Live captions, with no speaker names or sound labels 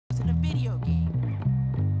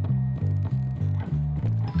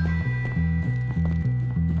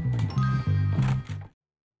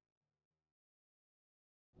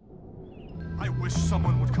wish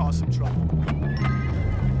someone would cause some trouble.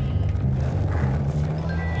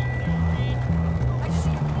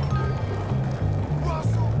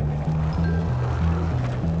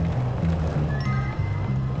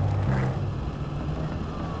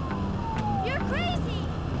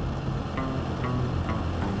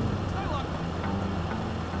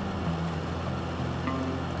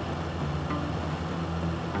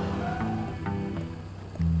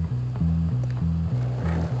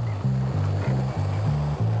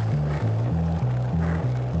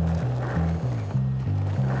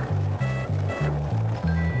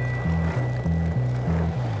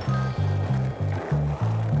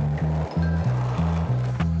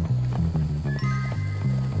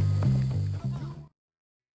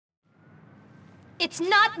 It's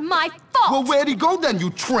not my fault! Well, where'd he go then,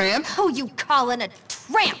 you tramp? Who you callin' a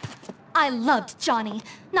tramp? I loved Johnny.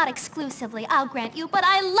 Not exclusively, I'll grant you, but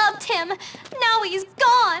I loved him! Now he's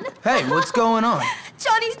gone! Hey, what's going on?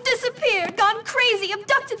 Johnny's disappeared, gone crazy,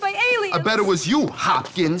 abducted by aliens! I bet it was you,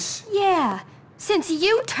 Hopkins. Yeah. Since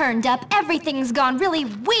you turned up, everything's gone really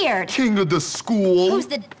weird. King of the school. Who's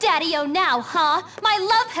the daddy-o now, huh? My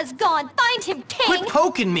love has gone. Find him, king! Quit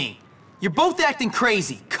poking me! You're both acting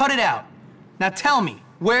crazy. Cut it out. Now tell me,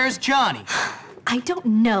 where's Johnny? I don't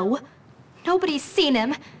know. Nobody's seen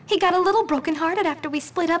him. He got a little brokenhearted after we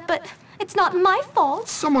split up, but it's not my fault.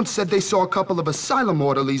 Someone said they saw a couple of asylum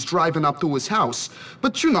orderlies driving up to his house.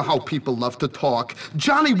 But you know how people love to talk.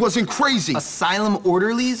 Johnny wasn't crazy. Asylum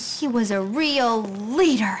orderlies? He was a real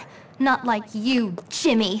leader. Not like you,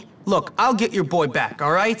 Jimmy. Look, I'll get your boy back,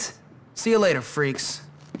 all right? See you later, freaks.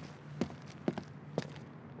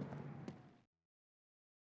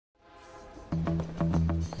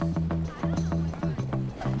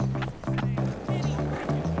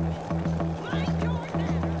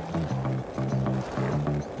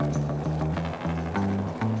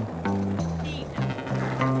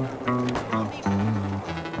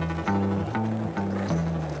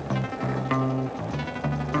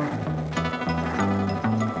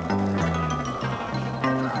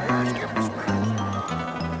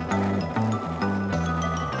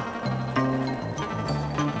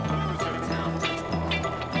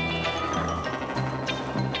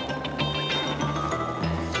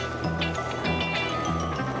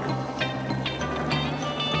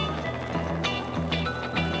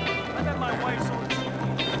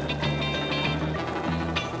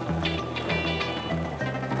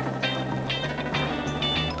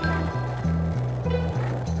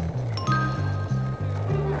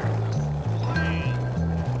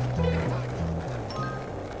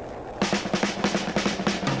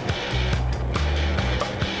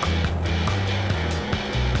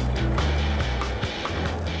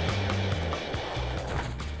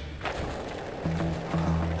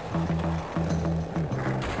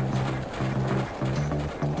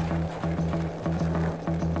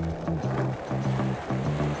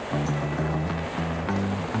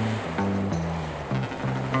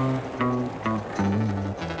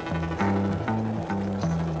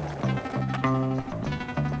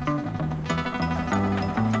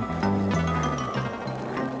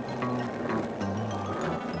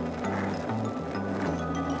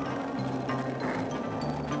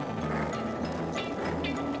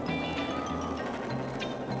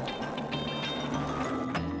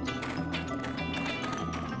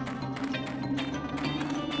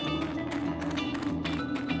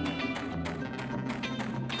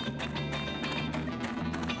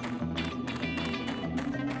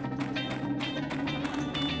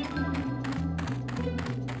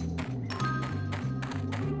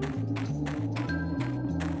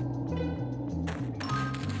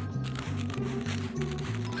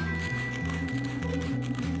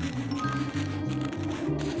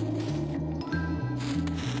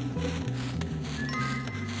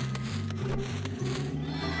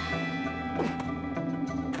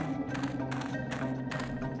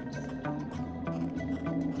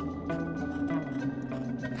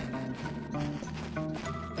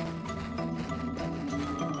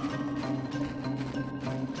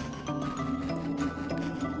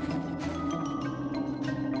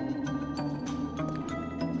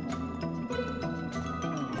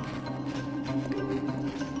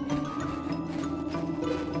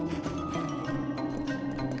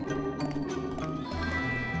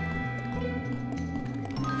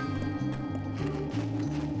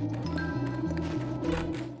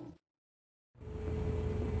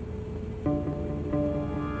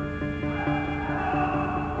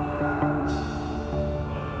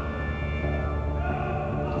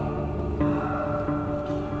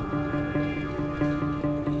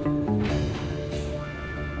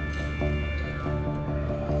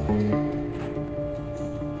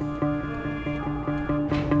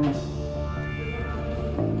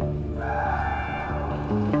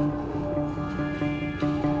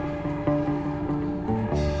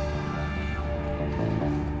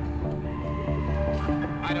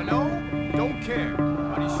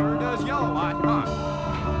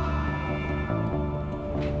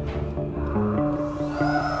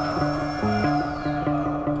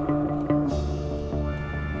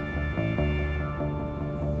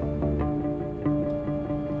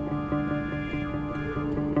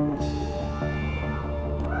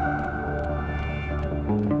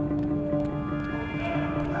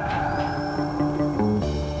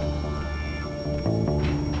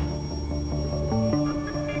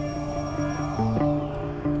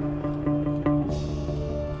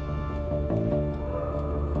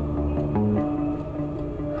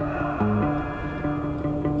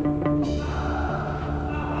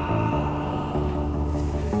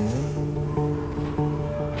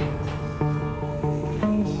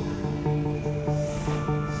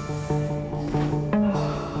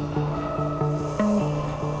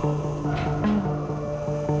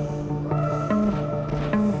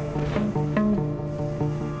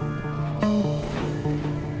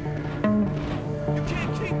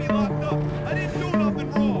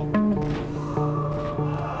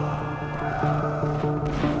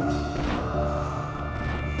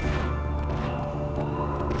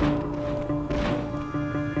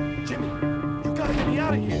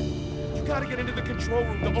 gotta get into the control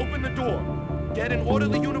room to open the door. Get an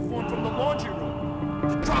orderly uniform from the laundry room.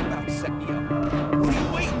 The dropout set me up. What are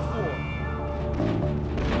you waiting for?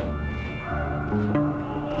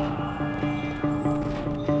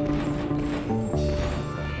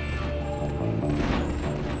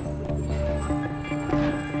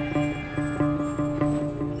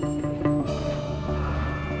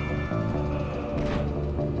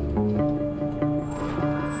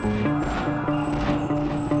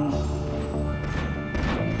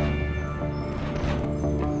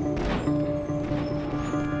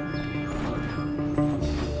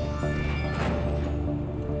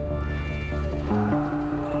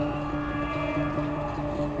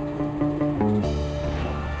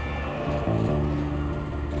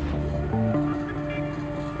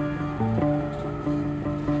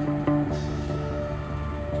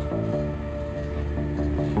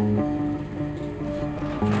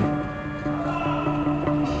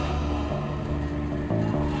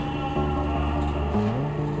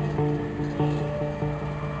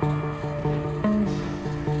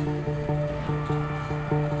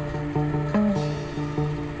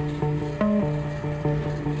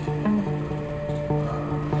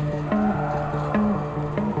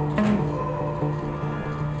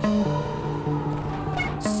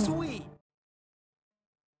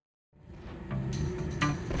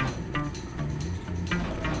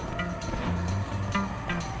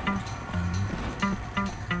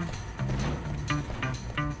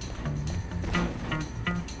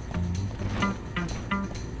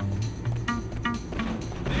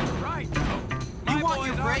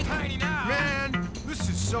 Man, this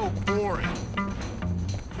is so boring.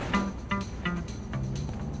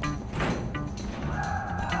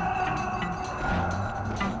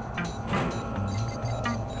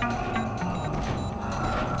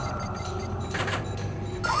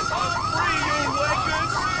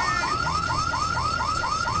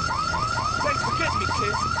 Thanks for getting me,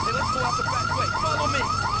 kid. Hey, let's go out the back way. Follow me.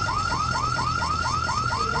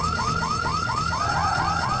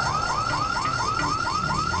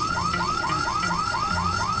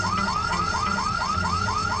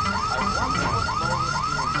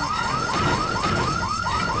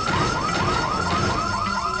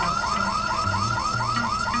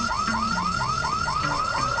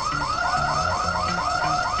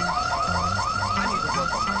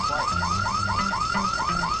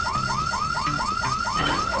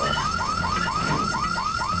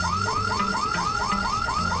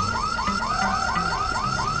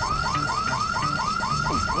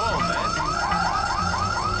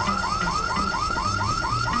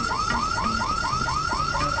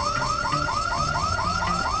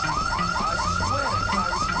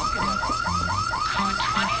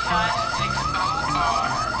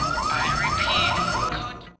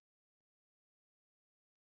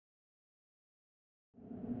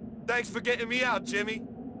 Thanks for getting me out, Jimmy.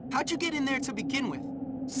 How'd you get in there to begin with?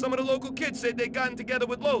 Some of the local kids said they'd gotten together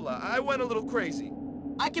with Lola. I went a little crazy.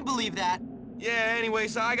 I can believe that. Yeah, anyway,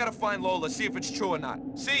 so I gotta find Lola, see if it's true or not.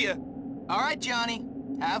 See ya. All right, Johnny.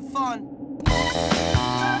 Have fun.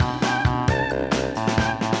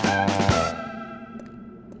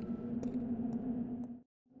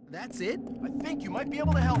 That's it? I think you might be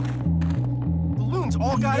able to help me. The loons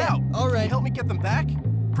all got out. All right. Can you help me get them back?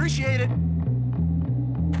 Appreciate it.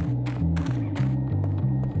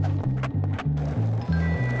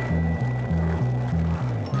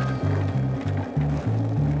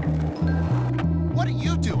 What are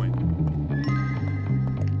you doing?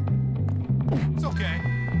 It's okay.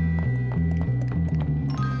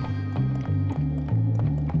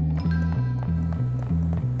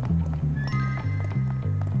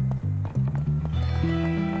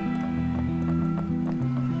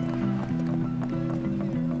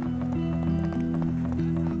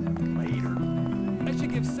 I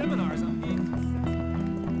should give seminars on being...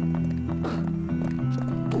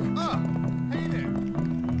 Hey there.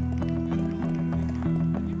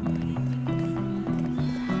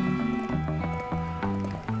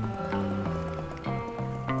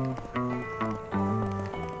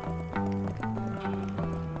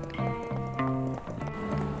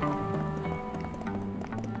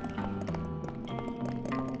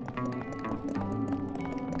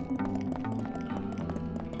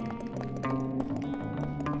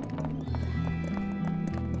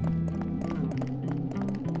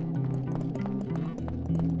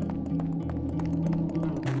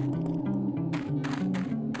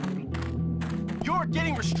 You're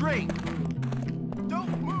getting restrained. Don't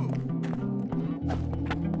move.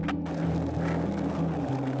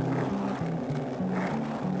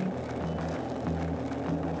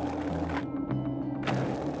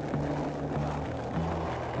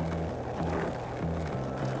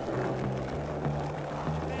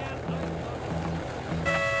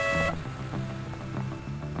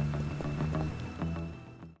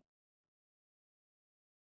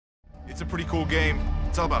 pretty cool game.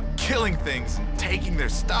 It's all about killing things and taking their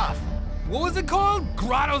stuff. What was it called?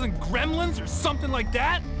 Grottos and Gremlins or something like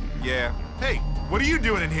that? Yeah. Hey, what are you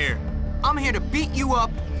doing in here? I'm here to beat you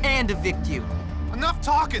up and evict you. Enough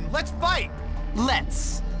talking, let's fight!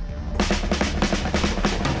 Let's.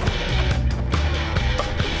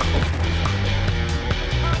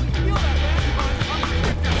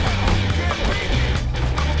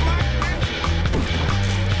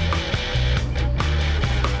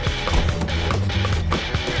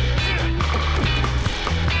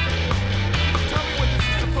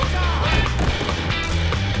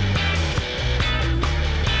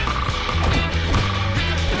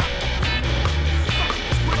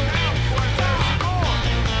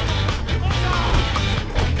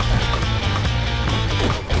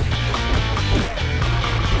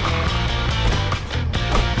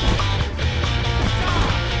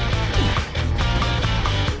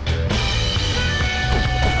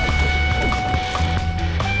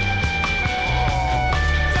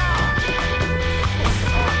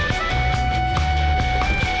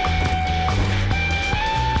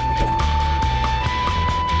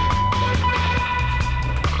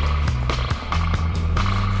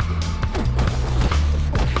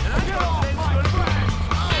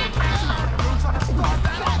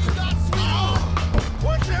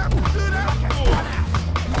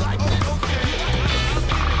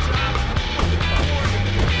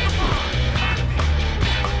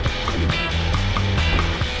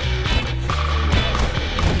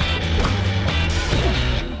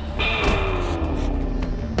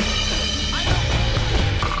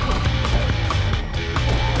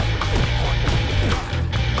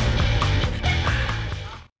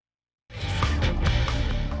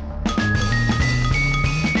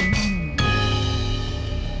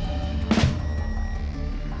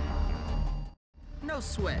 No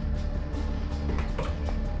sweat.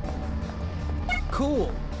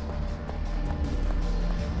 Cool.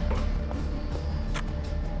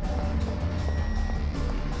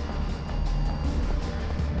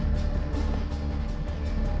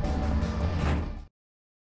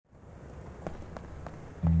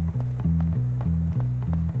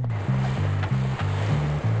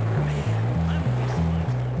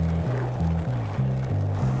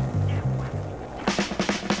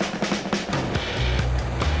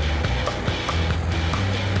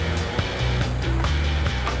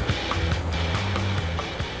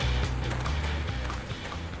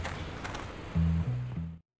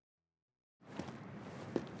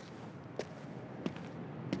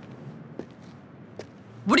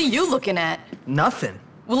 What are you looking at? Nothing.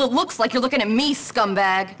 Well, it looks like you're looking at me,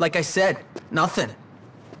 scumbag. Like I said, nothing.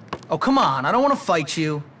 Oh, come on, I don't want to fight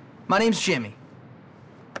you. My name's Jimmy.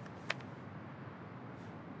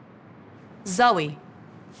 Zoe.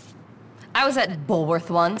 I was at Bulworth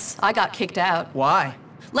once. I got kicked out. Why?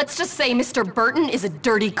 Let's just say Mr. Burton is a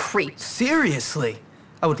dirty creep. Seriously?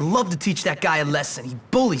 I would love to teach that guy a lesson. He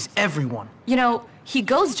bullies everyone. You know, he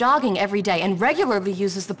goes jogging every day and regularly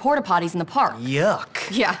uses the porta-potties in the park. Yuck.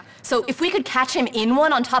 Yeah, so if we could catch him in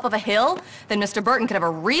one on top of a hill, then Mr. Burton could have a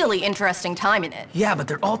really interesting time in it. Yeah, but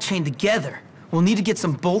they're all chained together. We'll need to get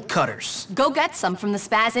some bolt cutters. Go get some from the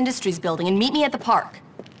Spaz Industries building and meet me at the park.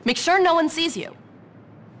 Make sure no one sees you.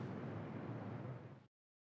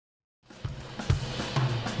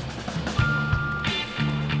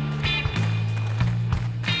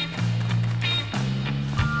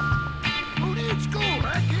 Who needs school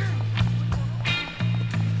back here?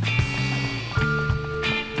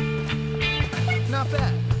 Not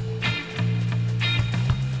bad.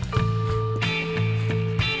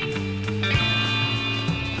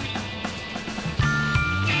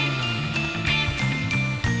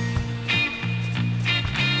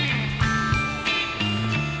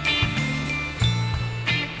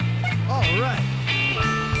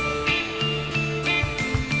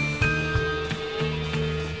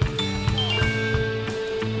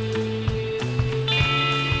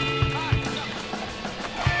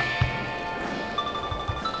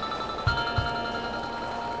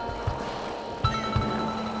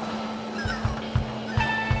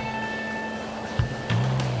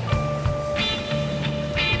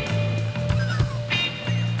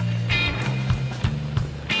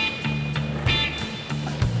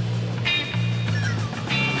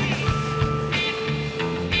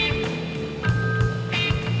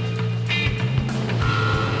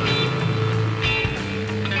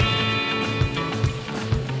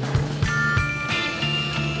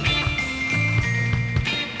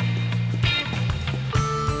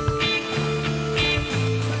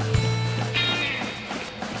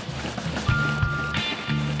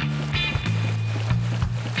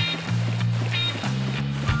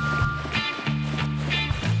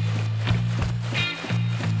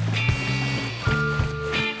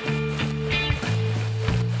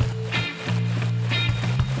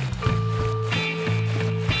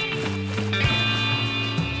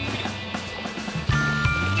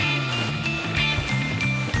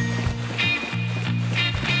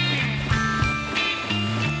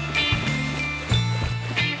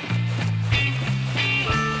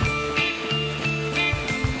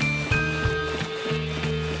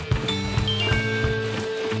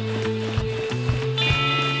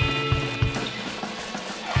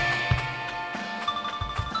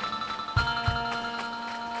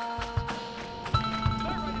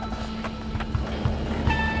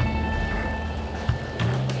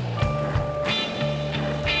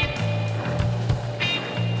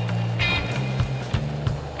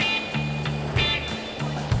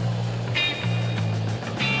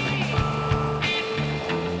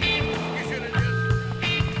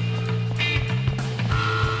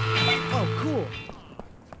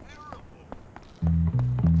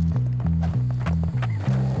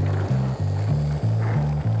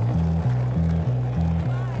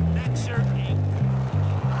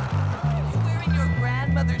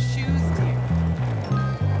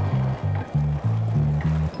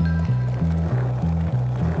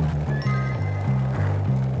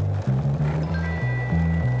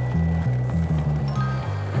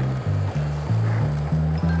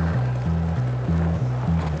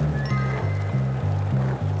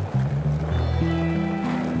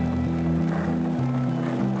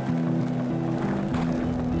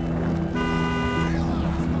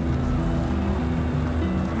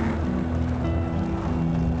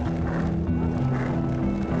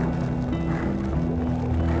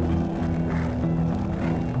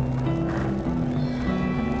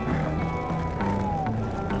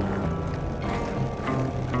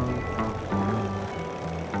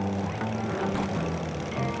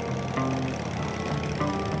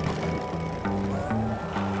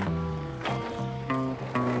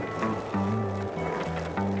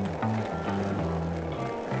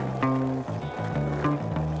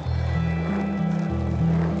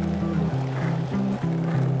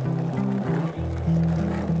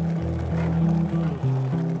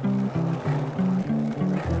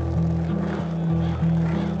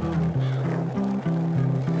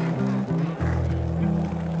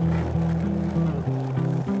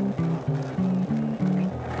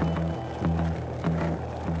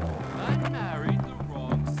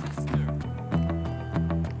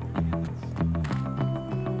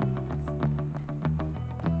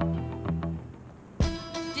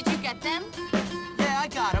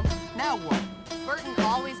 Burton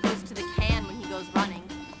always goes to the can when he goes running.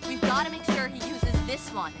 We've got to make sure he uses this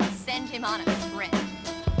one and send him on a trip.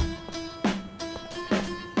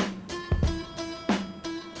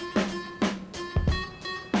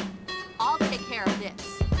 I'll take care of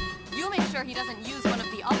this. You make sure he doesn't use one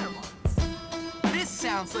of the other ones. This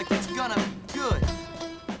sounds like it's gonna be good.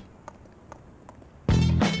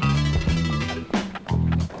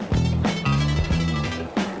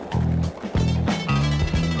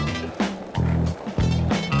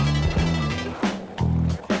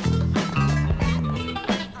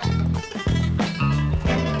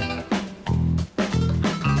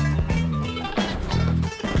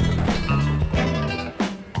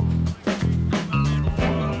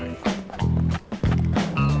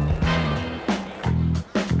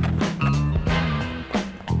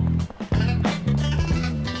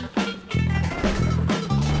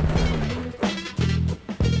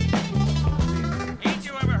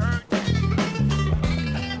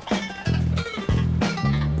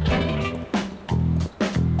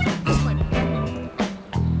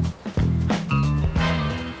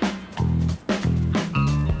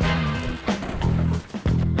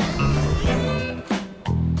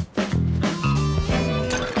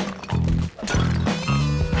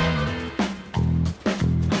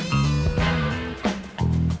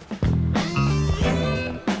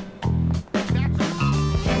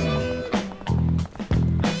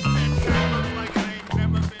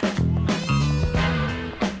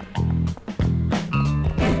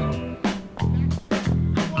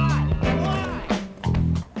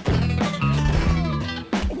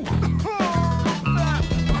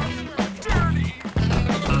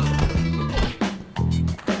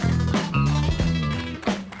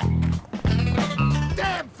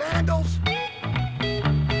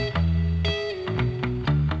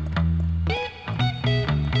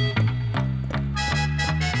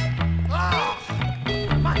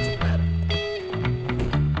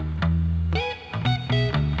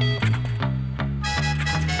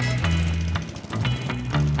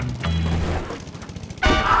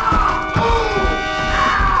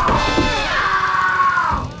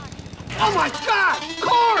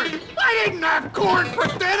 Corn for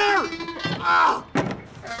dinner? Oh,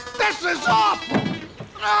 this is awful!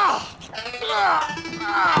 Oh,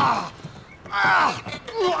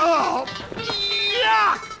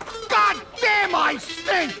 yuck! God damn, I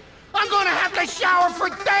stink! I'm gonna have to shower for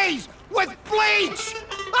days with bleach!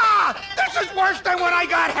 This is worse than when I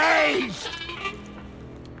got hazed!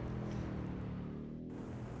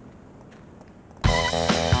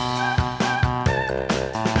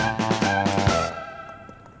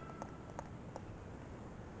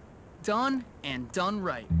 Done and done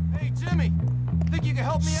right. Hey, Jimmy! Think you can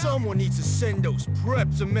help me out? Someone needs to send those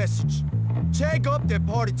preps a message. Tag up that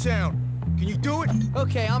part of town. Can you do it?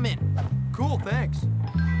 Okay, I'm in. Cool, thanks.